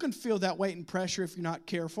now, you can feel that weight and pressure if you're not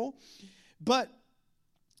careful. But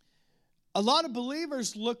a lot of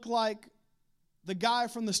believers look like the guy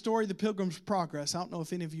from the story, The Pilgrim's Progress. I don't know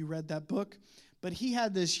if any of you read that book, but he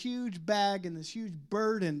had this huge bag and this huge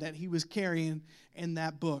burden that he was carrying in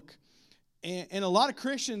that book. And a lot of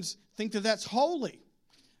Christians think that that's holy.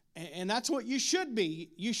 And that's what you should be.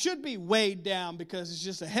 You should be weighed down because it's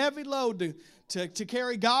just a heavy load to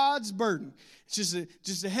carry God's burden. It's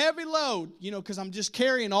just a heavy load, because I'm just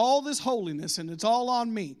carrying all this holiness and it's all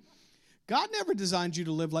on me. God never designed you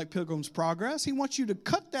to live like Pilgrim's Progress. He wants you to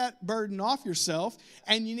cut that burden off yourself,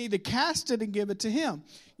 and you need to cast it and give it to him.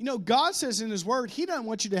 God says in his word, he doesn't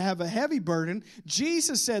want you to have a heavy burden.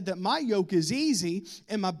 Jesus said that my yoke is easy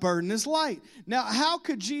and my burden is light. Now, how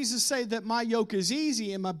could Jesus say that my yoke is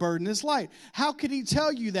easy and my burden is light? How could he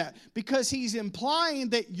tell you that? Because he's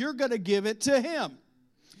implying that you're going to give it to him.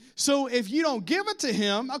 So if you don't give it to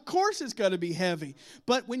him, of course it's going to be heavy.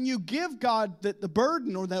 But when you give God the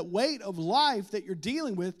burden or that weight of life that you're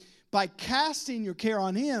dealing with, by casting your care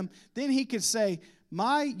on him, then he could say,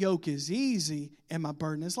 my yoke is easy and my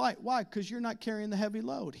burden is light. Why? Because you're not carrying the heavy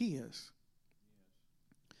load. He is.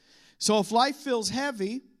 So if life feels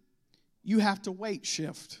heavy, you have to weight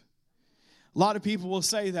shift. A lot of people will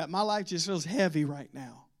say that my life just feels heavy right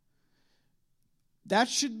now. That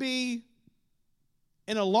should be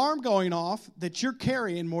an alarm going off that you're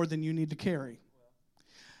carrying more than you need to carry.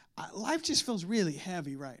 Life just feels really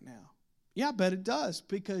heavy right now. Yeah, I bet it does,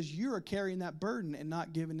 because you are carrying that burden and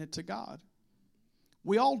not giving it to God.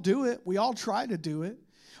 We all do it. We all try to do it.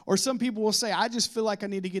 Or some people will say, I just feel like I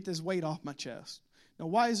need to get this weight off my chest. Now,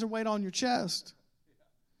 why is there weight on your chest?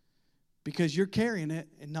 Because you're carrying it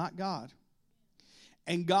and not God.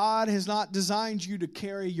 And God has not designed you to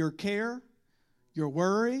carry your care, your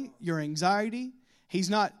worry, your anxiety. He's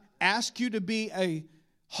not asked you to be a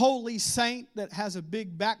holy saint that has a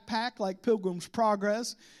big backpack like Pilgrim's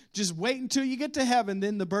Progress. Just wait until you get to heaven,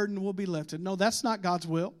 then the burden will be lifted. No, that's not God's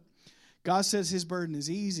will. God says his burden is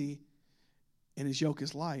easy and his yoke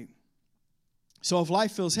is light. So if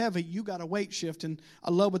life feels heavy, you got to weight shift. And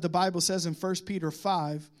I love what the Bible says in 1 Peter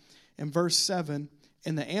 5 and verse 7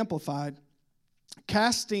 in the Amplified.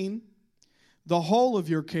 Casting the whole of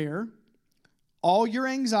your care, all your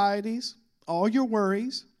anxieties, all your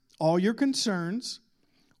worries, all your concerns,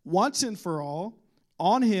 once and for all,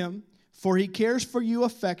 on him, for he cares for you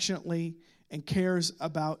affectionately and cares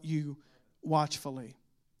about you watchfully.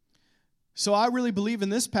 So I really believe in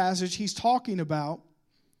this passage, he's talking about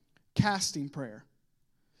casting prayer.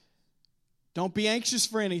 Don't be anxious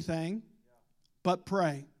for anything, but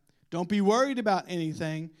pray. Don't be worried about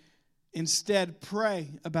anything. Instead, pray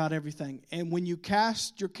about everything. And when you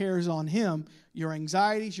cast your cares on him, your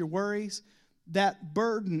anxieties, your worries, that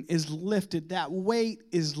burden is lifted. That weight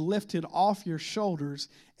is lifted off your shoulders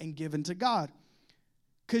and given to God.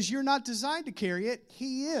 Because you're not designed to carry it.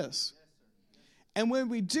 He is. And when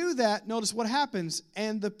we do that, notice what happens.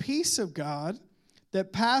 And the peace of God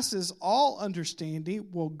that passes all understanding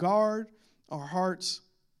will guard our hearts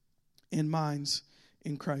and minds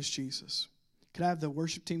in Christ Jesus. Could I have the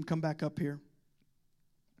worship team come back up here?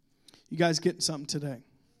 You guys getting something today?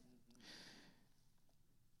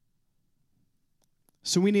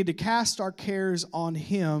 So we need to cast our cares on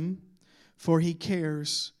him, for he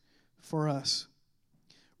cares for us.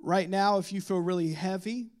 Right now, if you feel really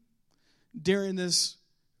heavy during this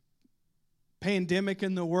pandemic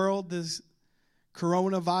in the world, this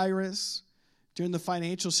coronavirus, during the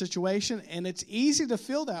financial situation, and it's easy to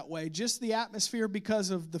feel that way, just the atmosphere because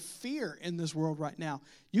of the fear in this world right now.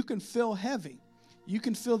 You can feel heavy. You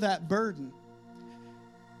can feel that burden.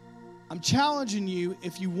 I'm challenging you,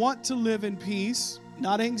 if you want to live in peace,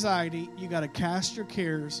 not anxiety, you got to cast your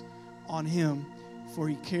cares on him, for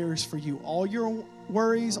he cares for you. All your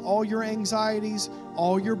worries, all your anxieties,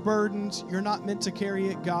 all your burdens, you're not meant to carry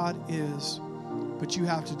it. God is. But you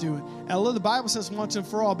have to do it. And I love the Bible says once and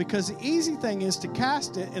for all, because the easy thing is to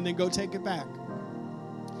cast it and then go take it back.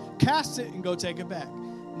 Cast it and go take it back.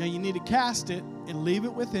 Now you need to cast it and leave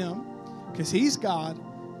it with him, because he's God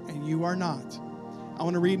and you are not. I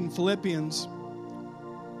want to read in Philippians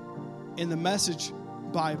in the Message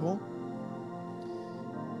Bible,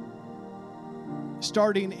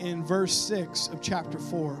 starting in verse 6 of chapter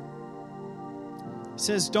 4. It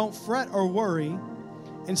says, don't fret or worry.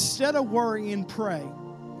 Instead of worrying, pray.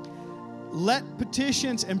 Let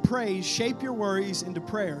petitions and praise shape your worries into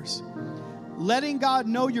prayers. Letting God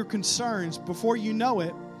know your concerns before you know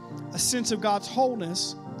it, a sense of God's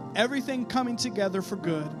wholeness, everything coming together for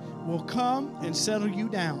good, will come and settle you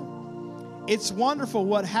down. It's wonderful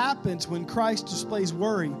what happens when Christ displays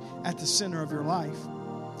worry at the center of your life.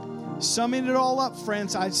 Summing it all up,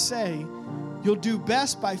 friends, I'd say you'll do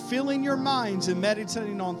best by filling your minds and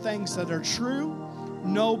meditating on things that are true,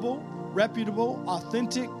 noble, reputable,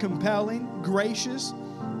 authentic, compelling, gracious,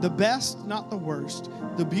 the best, not the worst,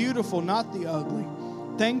 the beautiful, not the ugly,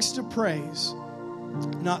 things to praise,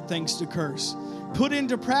 not things to curse. Put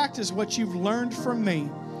into practice what you've learned from me,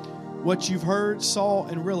 what you've heard, saw,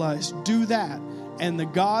 and realized. Do that, and the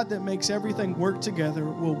God that makes everything work together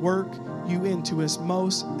will work you into his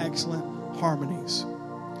most excellent harmonies.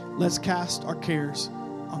 Let's cast our cares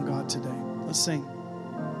on God today. Let's sing.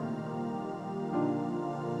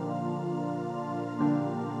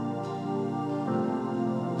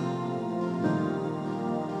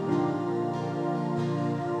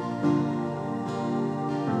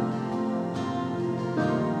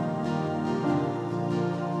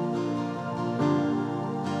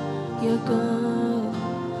 You're good.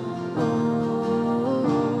 Oh,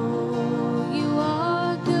 you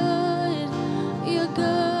are good. You're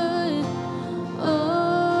good.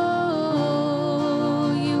 Oh,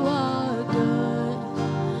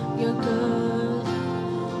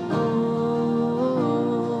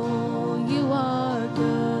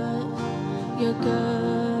 you're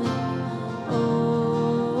good.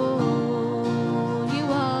 Oh, you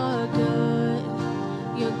are good.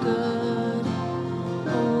 You're good.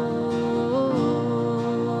 Oh,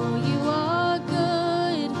 you are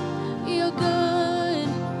good. You're good.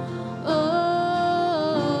 Oh,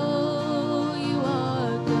 you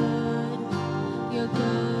are good. You're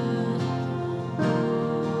good.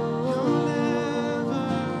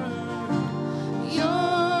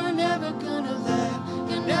 You're never gonna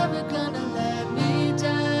let me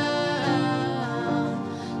down.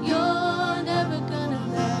 You're never gonna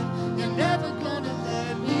let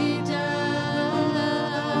me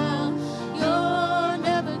down. You're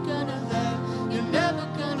never gonna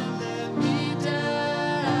let me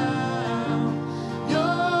down.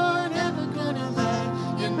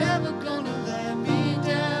 You're never gonna let me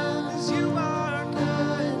down. 'Cause you are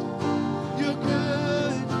good. You're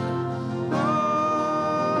good. Oh,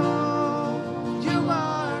 you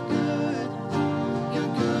are good.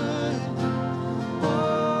 You're good.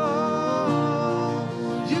 Oh,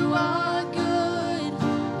 you are good.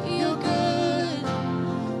 You're good.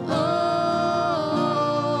 Oh,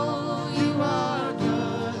 you are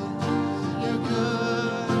good. You're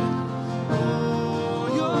good. Oh,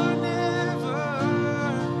 you're never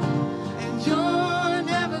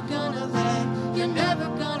gonna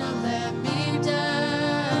let me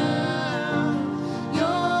down.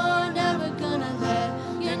 You're never gonna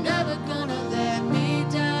let me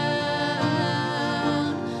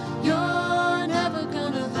down. You're never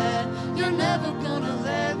gonna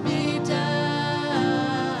let me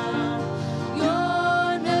down.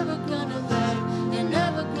 You're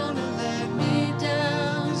never gonna let me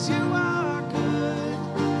down. 'Cause you are good.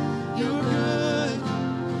 You're good.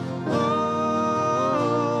 Oh,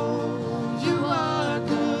 you are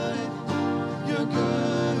good. You're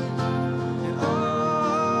good.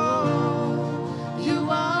 Oh, you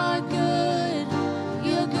are good.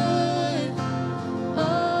 You're good. Oh,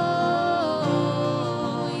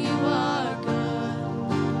 you are good.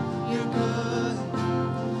 You're good.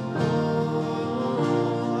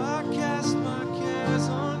 Oh, I cast my cares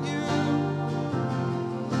on you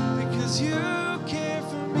because you care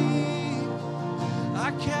for me.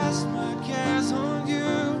 I cast my cares on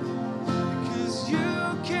you because you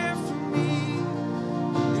care for me.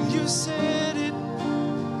 And you said it.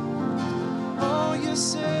 Oh, you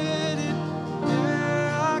said it.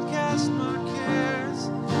 Yeah, I cast my cares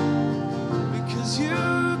because you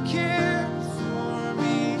care for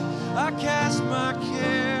me. I cast my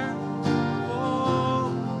care.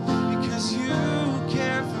 Oh, because you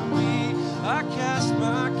care for me. I cast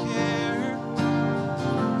my care.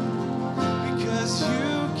 Because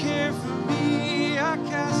you care for me, I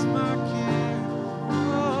cast my care.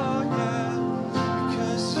 Oh, yeah.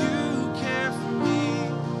 Because you care for me.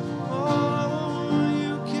 Oh,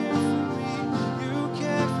 you care for me. You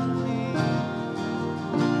care for me.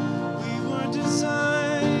 We were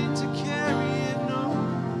designed to carry it, no.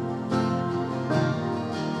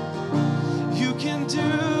 You can do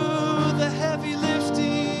the heavy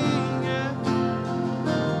lifting, yeah.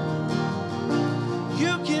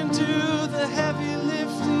 You can do the heavy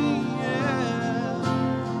lifting, yeah.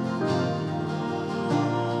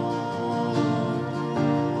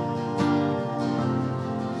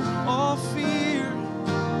 All fear,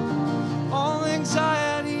 all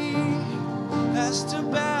anxiety has to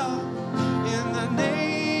bow in the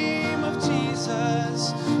name of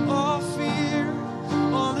Jesus. All fear,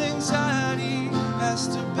 all anxiety has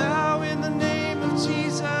to bow in the name of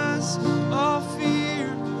Jesus. All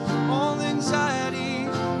fear, all anxiety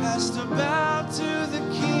has to bow to the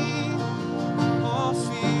King. All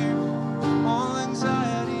fear, all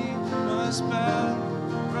anxiety must bow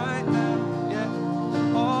right now.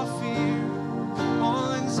 Yeah. All fear,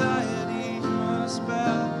 all anxiety must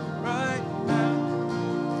bow right now.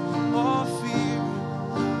 All fear,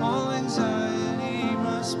 all anxiety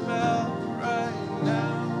must bow right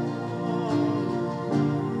now.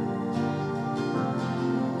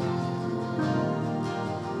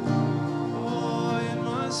 Oh, it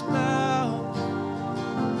must bow.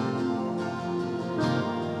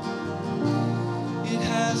 It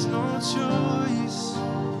has no choice.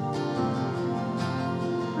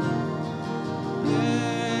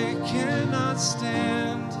 Yeah, it cannot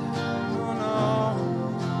stand. Oh, no.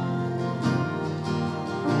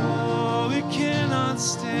 Oh, it cannot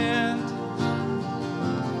stand.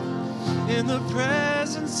 In the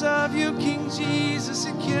presence of you, King Jesus,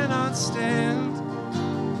 it cannot stand.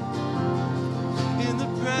 In the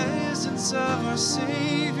presence of our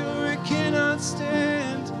Savior, it cannot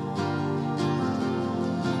stand.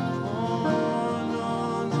 Oh,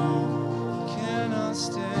 no, no, it cannot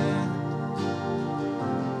stand.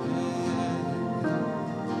 Yeah.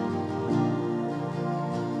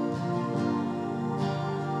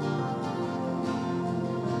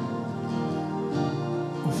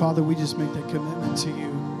 Father, we just make that commitment to you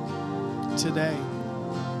today,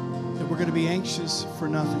 that we're going to be anxious for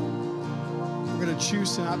nothing. We're going to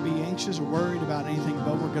choose to not be anxious or worried about anything,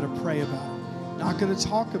 but we're going to pray about it. Not going to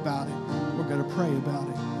talk about it, we're going to pray about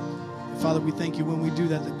it. And Father, we thank you when we do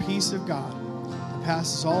that, the peace of God that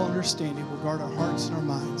passes all understanding will guard our hearts and our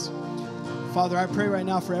minds. Father, I pray right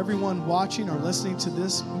now for everyone watching or listening to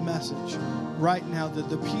this message right now, that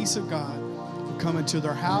the peace of God will come into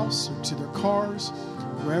their house or to their cars,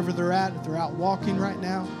 wherever they're at. If they're out walking right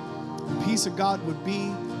now, the peace of God would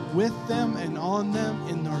be with them and on them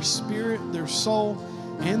in their spirit, their soul,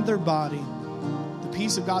 and their body. The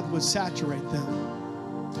peace of God would saturate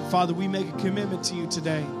them. Father, we make a commitment to you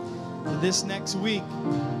today that this next week,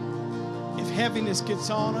 if heaviness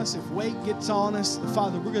gets on us, if weight gets on us,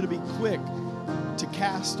 Father, we're going to be quick to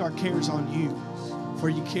cast our cares on you, for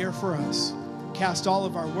you care for us. Cast all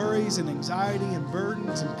of our worries and anxiety and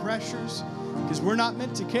burdens and pressures, because we're not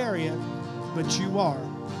meant to carry it, but you are.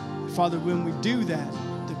 Father, when we do that,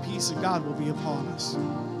 the peace of God will be upon us.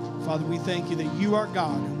 Father, we thank you that you are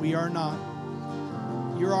God and we are not.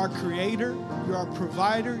 You're our creator, you're our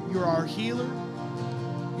provider, you're our healer,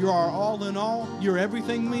 you're our all in all, you're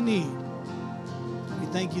everything we need. We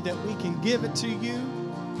thank you that we can give it to you,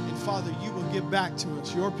 and Father, you will give back to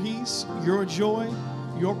us your peace, your joy,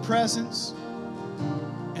 your presence,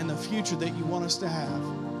 and the future that you want us to have.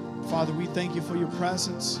 Father, we thank you for your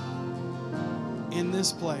presence in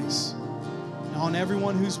this place and on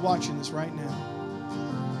everyone who's watching this right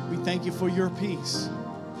now. We thank you for your peace.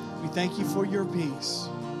 We thank you for your peace.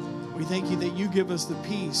 We thank you that you give us the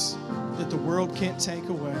peace that the world can't take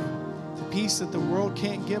away, the peace that the world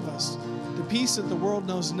can't give us, the peace that the world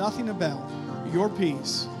knows nothing about, your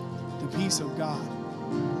peace, the peace of God.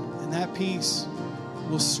 And that peace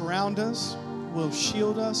will surround us, will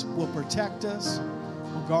shield us, will protect us,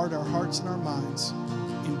 will guard our hearts and our minds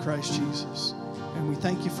in Christ Jesus. And we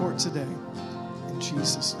thank you for it today. In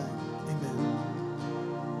Jesus' name.